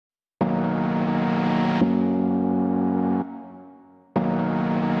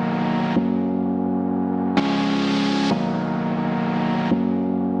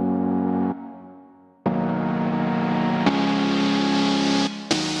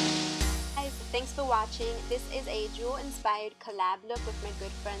watching. This is a jewel inspired collab look with my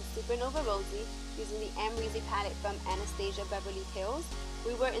good friend SuperNovaRosy using the Amrezy palette from Anastasia Beverly Hills.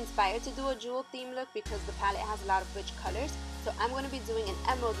 We were inspired to do a jewel theme look because the palette has a lot of rich colors, so I'm going to be doing an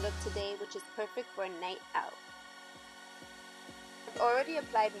emerald look today, which is perfect for a night out. I've already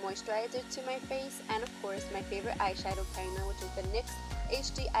applied moisturizer to my face and of course my favorite eyeshadow primer, which is the NYX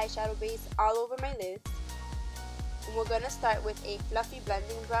HD Eyeshadow Base, all over my lids. And we're going to start with a fluffy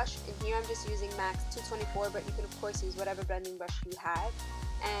blending brush, and here I'm just using MAC's 224, but you can of course use whatever blending brush you have.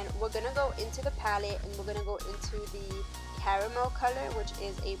 And we're going to go into the palette and we're going to go into the caramel color, which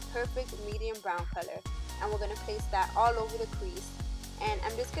is a perfect medium brown color, and we're going to place that all over the crease. And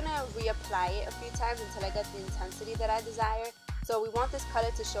I'm just going to reapply it a few times until I get the intensity that I desire. So we want this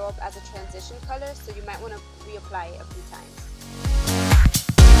color to show up as a transition color, so you might want to reapply it a few times.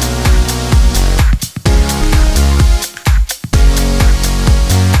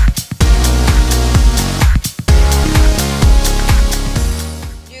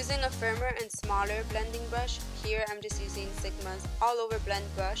 Using a firmer and smaller blending brush, here I'm just using Sigma's all over blend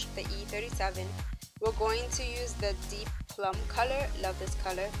brush, the E37. We're going to use the deep plum color, love this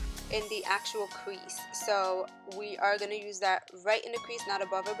color, in the actual crease. So we are going to use that right in the crease, not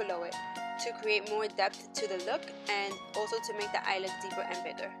above or below it, to create more depth to the look and also to make the eye look deeper and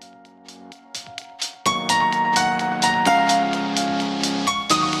bigger.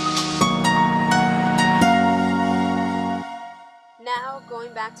 Now,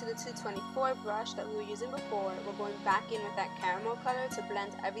 going back to the 224 brush that we were using before, we're going back in with that caramel color to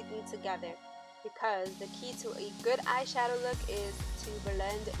blend everything together, because the key to a good eyeshadow look is to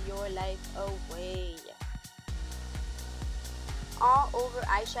blend your life away. All over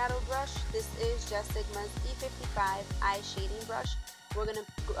eyeshadow brush, this is just Sigma's E55 eye shading brush. We're going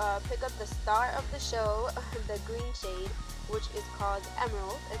to pick up the star of the show, the green shade, which is called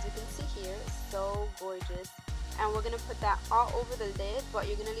Emerald, as you can see here. So gorgeous. And we're going to put that all over the lid, but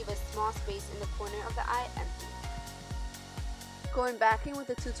you're going to leave a small space in the corner of the eye empty. Going back in with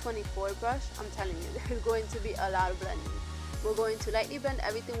the 224 brush, I'm telling you, there's going to be a lot of blending. We're going to lightly blend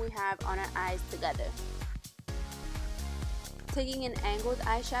everything we have on our eyes together. Taking an angled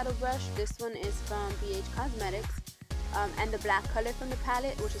eyeshadow brush, this one is from BH Cosmetics, and the black color from the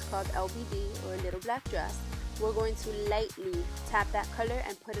palette, which is called LBD, or Little Black Dress. We're going to lightly tap that color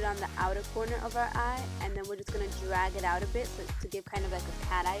and put it on the outer corner of our eye, and then we're just going to drag it out a bit to give kind of like a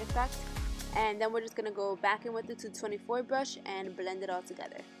cat eye effect. And then we're just going to go back in with the 224 brush and blend it all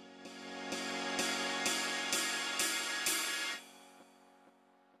together.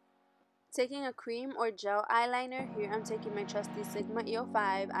 Taking a cream or gel eyeliner, here I'm taking my trusty Sigma E.L.F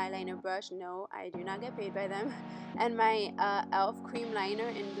eyeliner brush. No, I do not get paid by them. And my E.L.F cream liner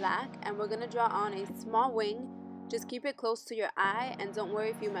in black, and we're going to draw on a small wing. Just keep it close to your eye and don't worry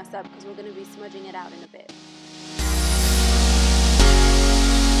if you mess up, because we're going to be smudging it out in a bit.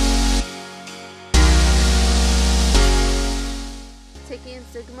 Taking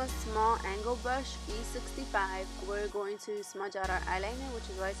Sigma's small angle brush, E65, we're going to smudge out our eyeliner, which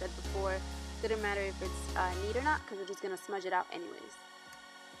is what I said before. Didn't matter if it's neat or not, because we're just going to smudge it out anyways.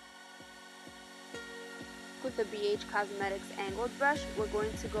 With the BH Cosmetics angled brush, we're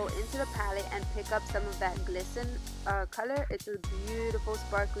going to go into the palette and pick up some of that glisten color. It's a beautiful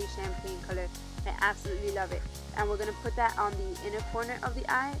sparkly champagne color. I absolutely love it. And we're going to put that on the inner corner of the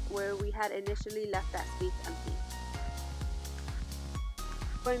eye where we had initially left that space empty.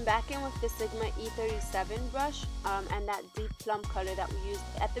 Going back in with the Sigma E37 brush and that deep plum color that we used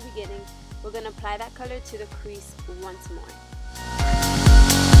at the beginning, we're going to apply that color to the crease once more.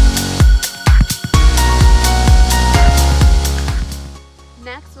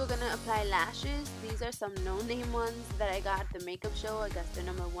 Next, we're going to apply lashes. These are some no-name ones that I got at the makeup show. I guess they're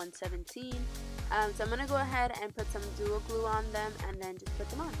number 117. So I'm going to go ahead and put some duo glue on them and then just put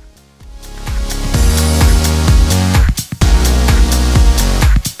them on.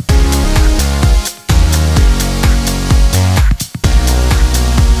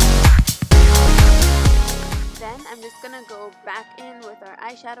 I'm just going to go back in with our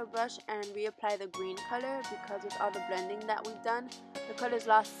eyeshadow brush and reapply the green color, because with all the blending that we've done, the color's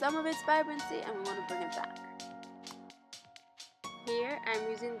lost some of its vibrancy and we want to bring it back. Here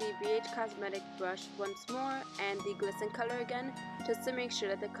I'm using the BH Cosmetics brush once more and the glisten color again, just to make sure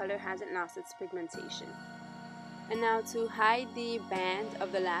that the color hasn't lost its pigmentation. And now to hide the band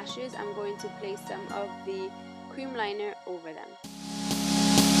of the lashes, I'm going to place some of the cream liner over them.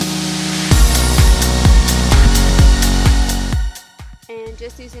 And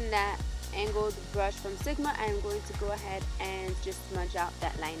just using that angled brush from Sigma, I'm going to go ahead and just smudge out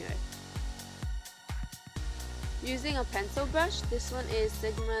that liner. Using a pencil brush, this one is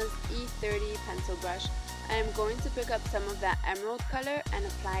Sigma's E30 pencil brush. I am going to pick up some of that emerald color and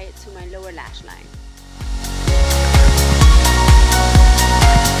apply it to my lower lash line.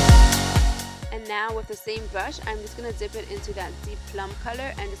 And now with the same brush, I'm just going to dip it into that deep plum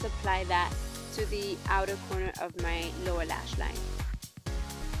color and just apply that to the outer corner of my lower lash line.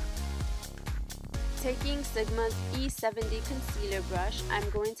 Taking Sigma's E70 concealer brush, I'm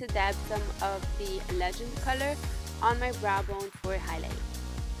going to dab some of the Legend color on my brow bone for highlight.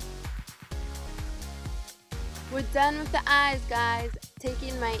 We're done with the eyes, guys.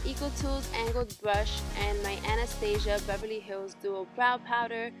 Taking my EcoTools angled brush and my Anastasia Beverly Hills Duo Brow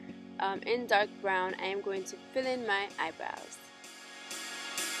Powder in dark brown, I am going to fill in my eyebrows.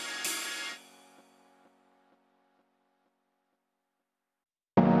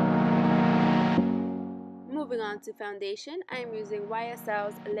 Moving on to foundation, I am using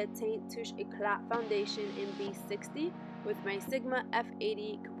YSL's Le Teint Touche Eclat foundation in B60 with my Sigma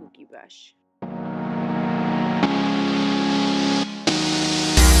F80 Kabuki brush.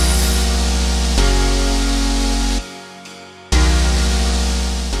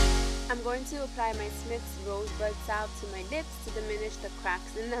 I'm going to apply my Smith's Rosebud Salve to my lips to diminish the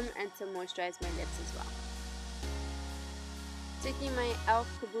cracks in them and to moisturize my lips as well. Taking my E.L.F.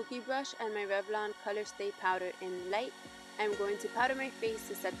 Kabuki brush and my Revlon Color Stay Powder in light, I'm going to powder my face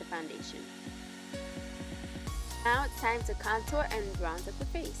to set the foundation. Now it's time to contour and bronze up the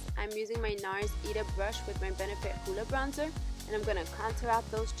face. I'm using my Nars Ita Brush with my Benefit Hoola bronzer, and I'm going to contour out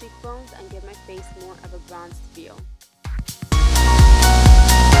those cheekbones and give my face more of a bronzed feel.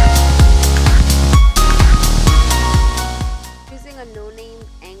 Using a no-name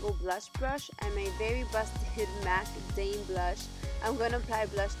angle blush brush and my very busted MAC Dame blush, I'm going to apply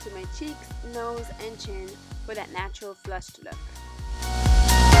blush to my cheeks, nose, and chin for that natural flushed look.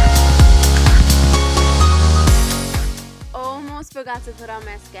 Almost forgot to put on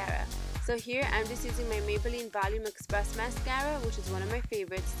mascara. So here I'm just using my Maybelline Volume Express mascara, which is one of my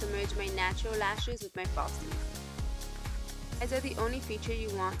favorites, to merge my natural lashes with my falsies. Eyes are the only feature you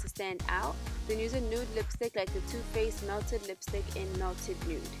want to stand out, then use a nude lipstick like the Too Faced Melted Lipstick in Melted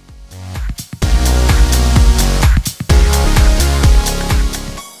Nude.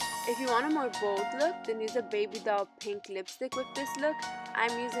 If you want a more bold look, then use a baby doll pink lipstick with this look.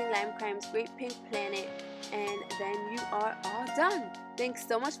 I'm using Lime Crime's Great Pink Planet, and then you are all done. Thanks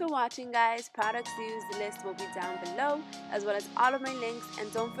so much for watching, guys. Products used list will be down below, as well as all of my links,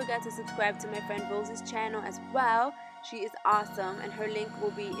 and don't forget to subscribe to my friend Rose's channel as well. She is awesome, and her link will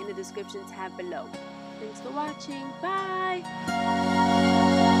be in the description tab below. Thanks for watching. Bye!